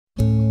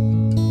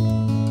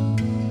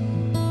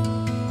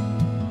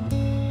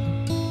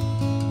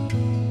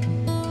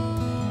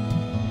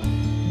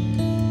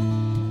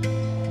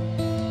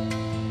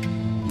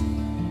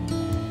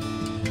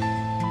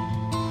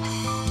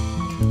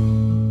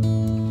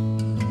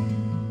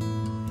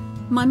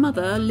My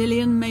mother,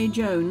 Lilian May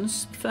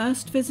Jones,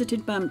 first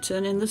visited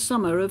Bampton in the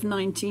summer of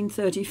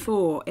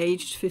 1934,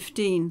 aged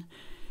 15.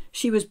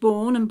 She was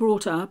born and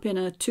brought up in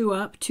a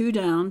two-up,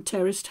 two-down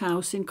terraced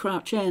house in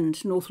Crouch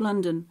End, North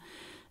London,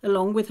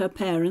 along with her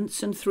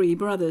parents and 3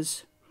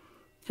 brothers,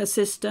 her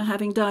sister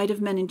having died of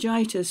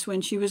meningitis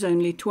when she was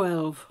only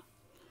 12.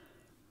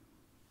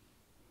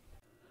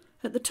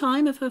 At the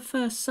time of her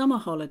first summer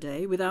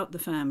holiday without the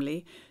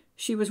family,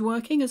 she was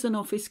working as an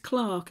office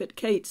clerk at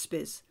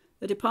Catesby's,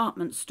 a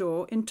department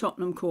store in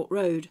Tottenham Court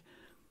Road,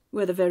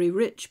 where the very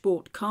rich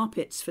bought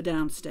carpets for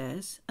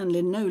downstairs and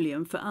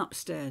linoleum for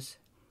upstairs.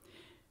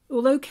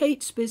 Although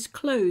Catesby's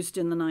closed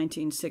in the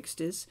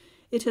 1960s,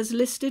 it has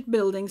listed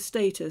building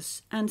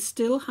status and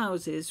still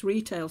houses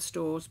retail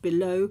stores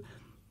below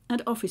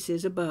and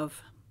offices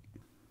above.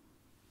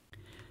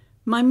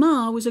 My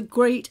ma was a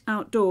great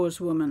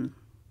outdoors woman.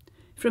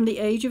 From the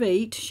age of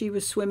 8, she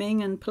was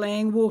swimming and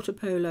playing water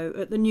polo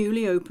at the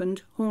newly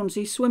opened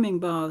Hornsey swimming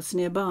baths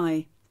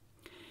nearby.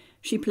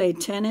 She played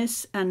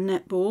tennis and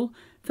netball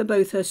for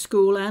both her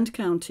school and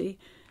county,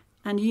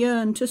 and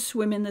yearned to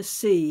swim in the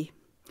sea,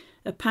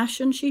 a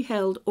passion she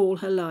held all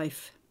her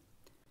life.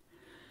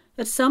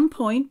 At some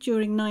point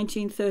during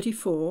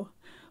 1934,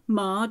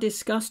 Ma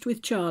discussed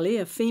with Charlie,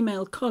 a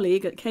female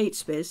colleague at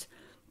Catesby's,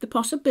 the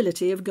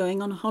possibility of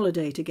going on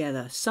holiday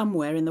together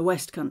somewhere in the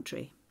West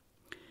Country.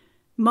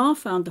 Ma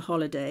found the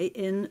holiday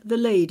in The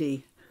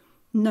Lady,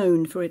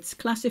 known for its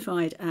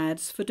classified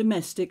ads for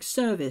domestic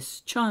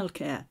service,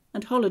 childcare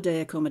and holiday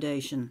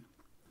accommodation.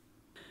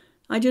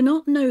 I do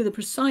not know the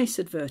precise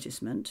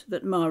advertisement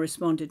that Ma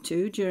responded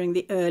to during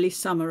the early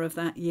summer of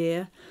that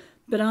year,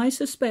 but I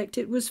suspect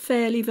it was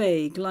fairly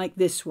vague, like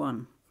this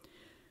one,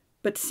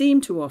 but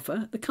seemed to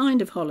offer the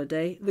kind of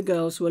holiday the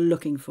girls were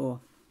looking for.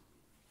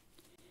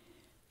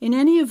 In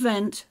any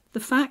event, the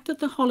fact that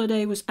the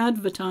holiday was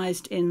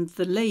advertised in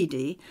The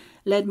Lady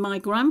led my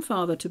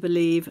grandfather to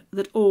believe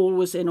that all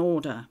was in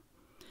order,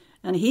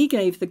 and he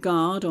gave the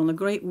guard on the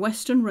Great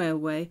Western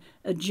Railway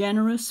a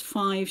generous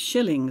 5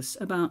 shillings,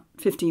 about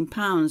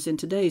 £15 in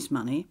today's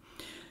money,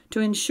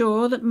 to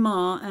ensure that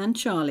Ma and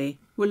Charlie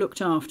were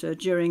looked after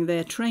during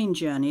their train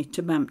journey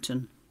to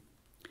Bampton.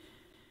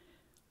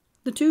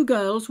 The 2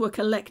 girls were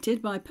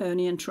collected by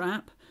pony and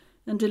trap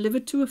and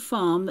delivered to a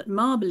farm that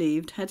Ma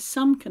believed had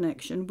some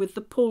connection with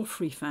the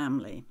Palfrey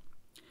family.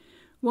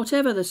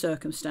 Whatever the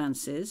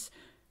circumstances,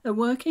 a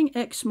working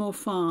Exmoor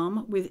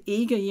farm with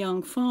eager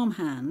young farm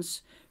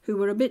hands who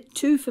were a bit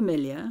too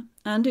familiar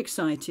and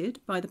excited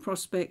by the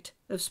prospect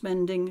of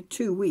spending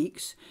 2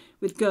 weeks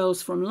with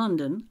girls from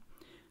London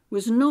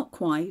was not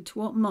quite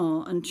what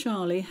Ma and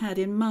Charlie had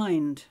in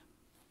mind.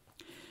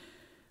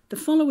 The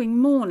following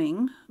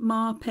morning,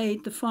 Ma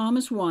paid the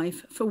farmer's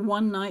wife for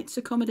 1 night's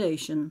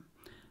accommodation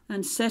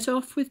and set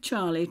off with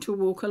Charlie to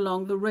walk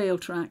along the rail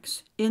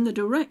tracks in the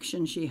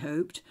direction, she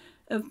hoped,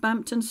 of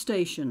Bampton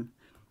Station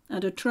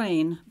and a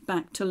train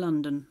back to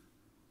London.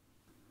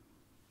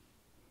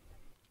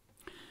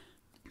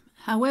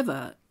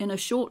 However, in a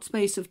short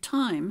space of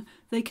time,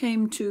 they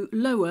came to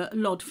Lower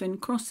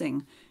Lodfin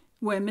Crossing,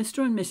 where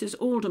Mr. and Mrs.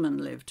 Alderman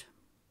lived.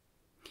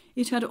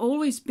 It had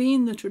always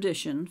been the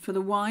tradition for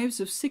the wives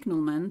of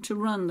signalmen to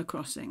run the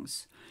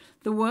crossings.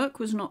 The work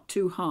was not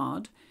too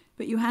hard,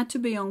 but you had to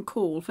be on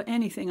call for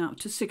anything up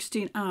to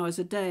 16 hours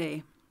a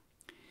day.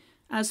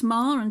 As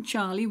Ma and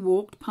Charlie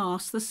walked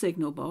past the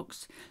signal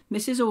box,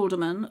 Mrs.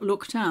 Alderman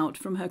looked out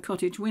from her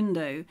cottage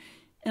window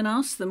and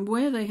asked them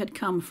where they had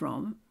come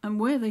from and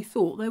where they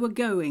thought they were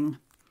going.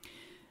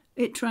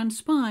 It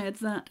transpired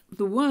that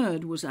the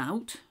word was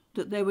out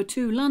that there were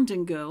 2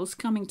 London girls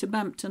coming to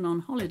Bampton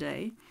on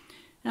holiday,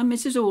 and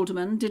Mrs.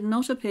 Alderman did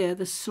not appear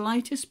the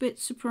slightest bit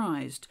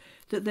surprised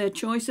that their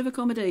choice of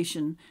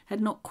accommodation had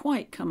not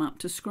quite come up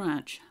to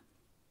scratch.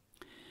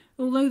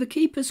 Although the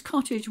keeper's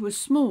cottage was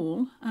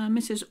small, and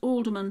Mrs.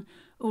 Alderman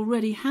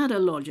already had a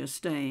lodger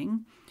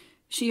staying,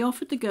 she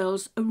offered the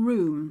girls a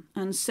room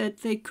and said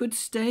they could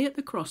stay at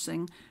the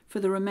crossing for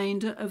the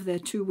remainder of their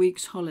 2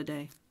 weeks'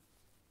 holiday.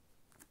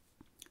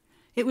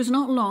 It was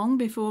not long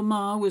before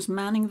Ma was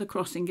manning the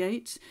crossing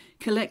gates,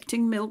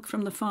 collecting milk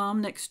from the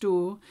farm next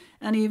door,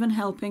 and even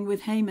helping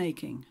with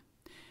haymaking.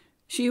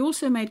 She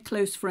also made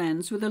close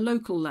friends with a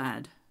local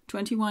lad,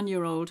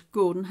 21-year-old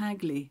Gordon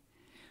Hagley,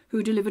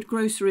 who delivered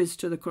groceries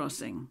to the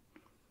crossing,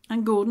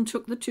 and Gordon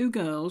took the 2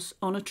 girls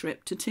on a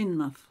trip to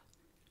Teignmouth.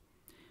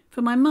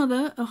 For my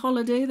mother, a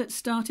holiday that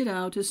started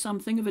out as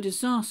something of a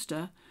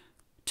disaster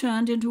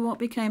turned into what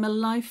became a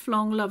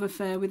lifelong love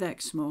affair with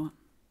Exmoor.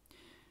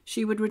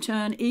 She would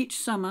return each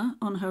summer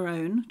on her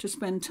own to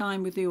spend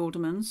time with the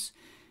Aldermans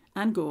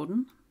and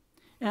Gordon,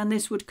 and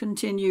this would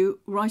continue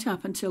right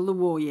up until the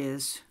war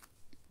years.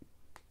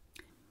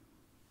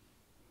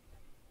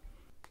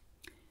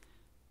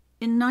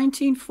 In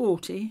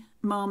 1940,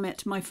 Ma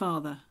met my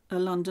father, a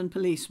London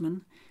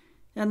policeman,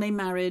 and they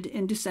married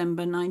in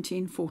December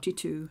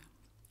 1942.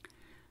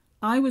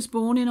 I was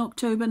born in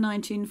October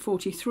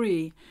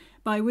 1943,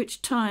 by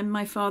which time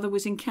my father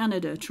was in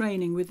Canada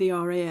training with the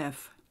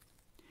RAF.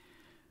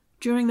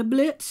 During the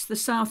Blitz, the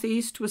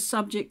southeast was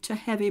subject to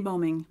heavy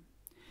bombing,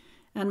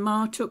 and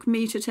Ma took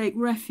me to take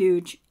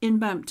refuge in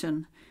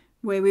Bampton,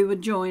 where we were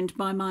joined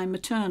by my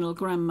maternal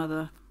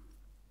grandmother.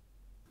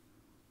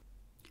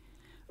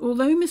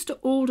 Although Mr.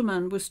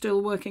 Alderman was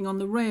still working on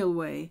the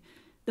railway,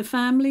 the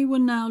family were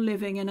now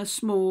living in a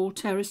small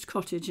terraced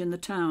cottage in the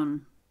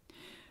town.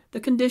 The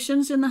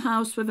conditions in the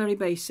house were very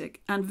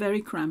basic and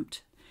very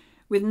cramped,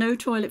 with no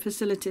toilet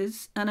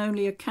facilities and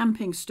only a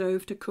camping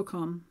stove to cook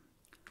on.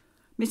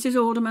 Mrs.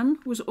 Alderman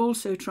was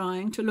also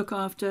trying to look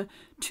after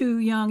 2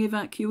 young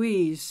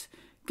evacuees,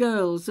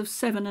 girls of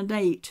 7 and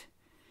 8,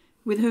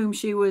 with whom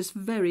she was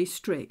very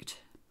strict.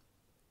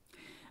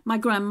 My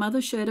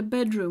grandmother shared a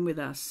bedroom with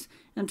us,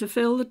 and to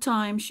fill the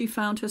time she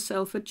found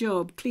herself a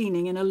job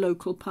cleaning in a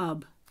local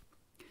pub.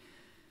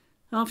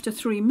 After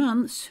 3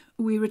 months,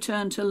 we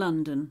returned to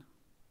London,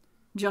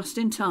 just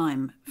in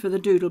time for the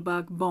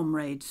Doodlebug bomb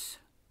raids.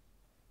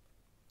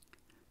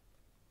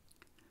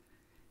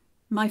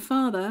 My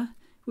father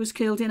was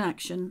killed in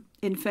action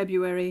in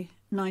February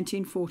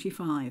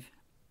 1945.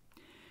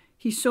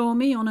 He saw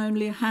me on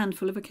only a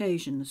handful of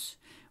occasions,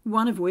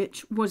 one of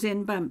which was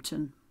in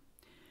Bampton.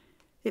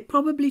 It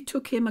probably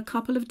took him a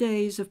couple of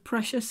days of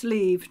precious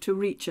leave to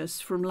reach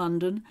us from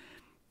London,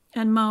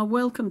 and Ma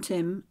welcomed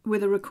him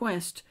with a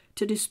request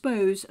to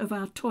dispose of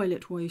our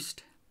toilet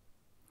waste.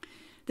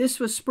 This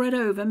was spread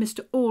over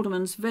Mr.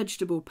 Alderman's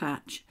vegetable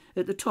patch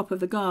at the top of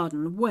the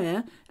garden,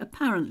 where,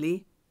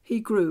 apparently, he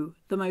grew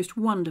the most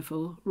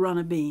wonderful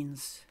runner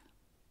beans.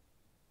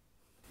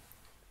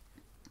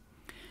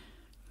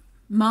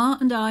 Ma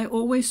and I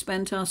always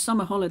spent our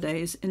summer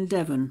holidays in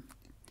Devon.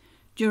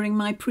 During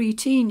my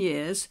pre-teen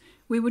years,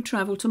 we would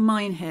travel to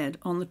Minehead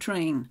on the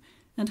train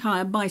and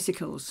hire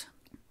bicycles.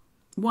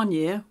 One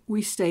year,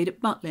 we stayed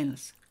at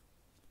Butlins.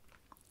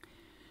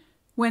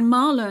 When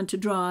Ma learned to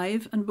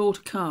drive and bought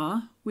a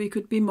car, we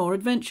could be more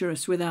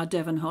adventurous with our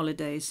Devon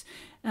holidays,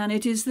 and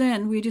it is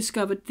then we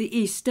discovered the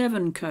East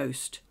Devon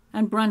coast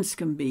and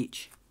Branscombe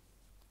Beach.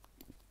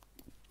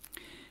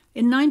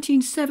 In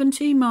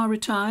 1970, Ma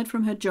retired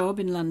from her job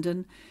in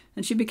London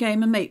and she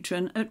became a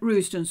matron at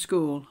Rousden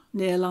School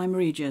near Lyme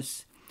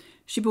Regis.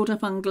 She bought a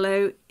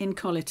bungalow in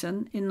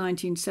Collyton in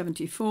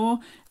 1974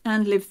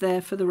 and lived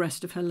there for the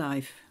rest of her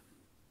life.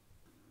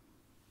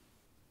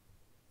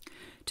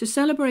 To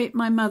celebrate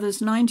my mother's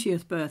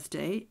 90th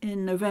birthday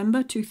in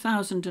November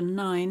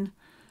 2009,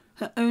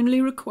 her only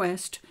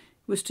request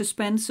was to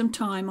spend some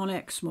time on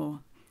Exmoor,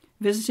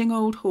 visiting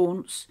old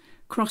haunts,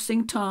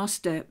 crossing tar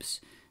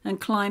steps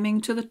and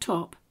climbing to the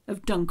top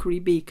of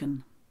Dunkery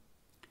Beacon.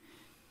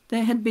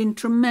 There had been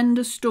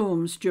tremendous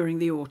storms during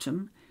the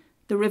autumn.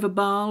 The River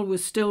Barle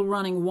was still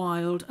running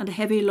wild and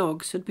heavy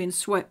logs had been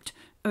swept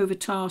over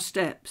tar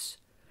steps.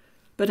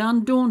 But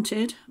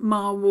undaunted,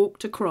 Ma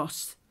walked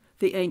across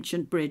the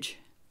ancient bridge.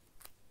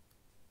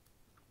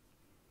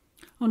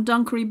 On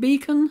Dunkery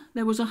Beacon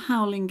there was a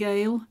howling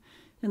gale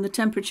and the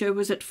temperature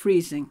was at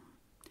freezing.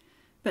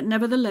 But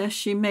nevertheless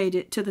she made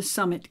it to the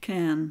summit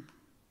cairn.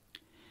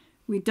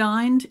 We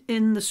dined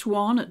in the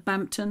Swan at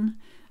Bampton,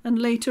 and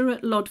later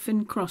at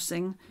Lodfin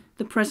Crossing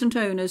the present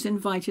owners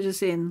invited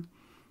us in,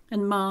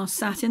 and Ma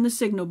sat in the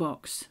signal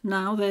box,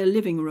 now their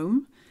living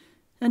room,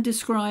 and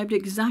described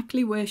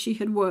exactly where she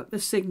had worked the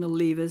signal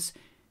levers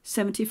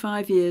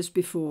 75 years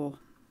before.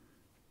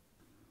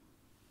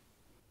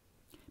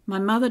 My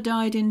mother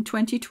died in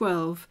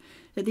 2012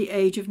 at the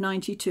age of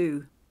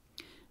 92,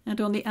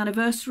 and on the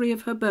anniversary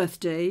of her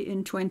birthday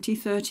in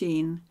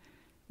 2013,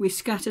 we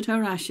scattered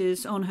her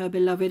ashes on her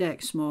beloved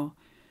Exmoor,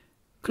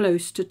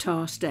 close to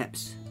tar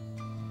steps.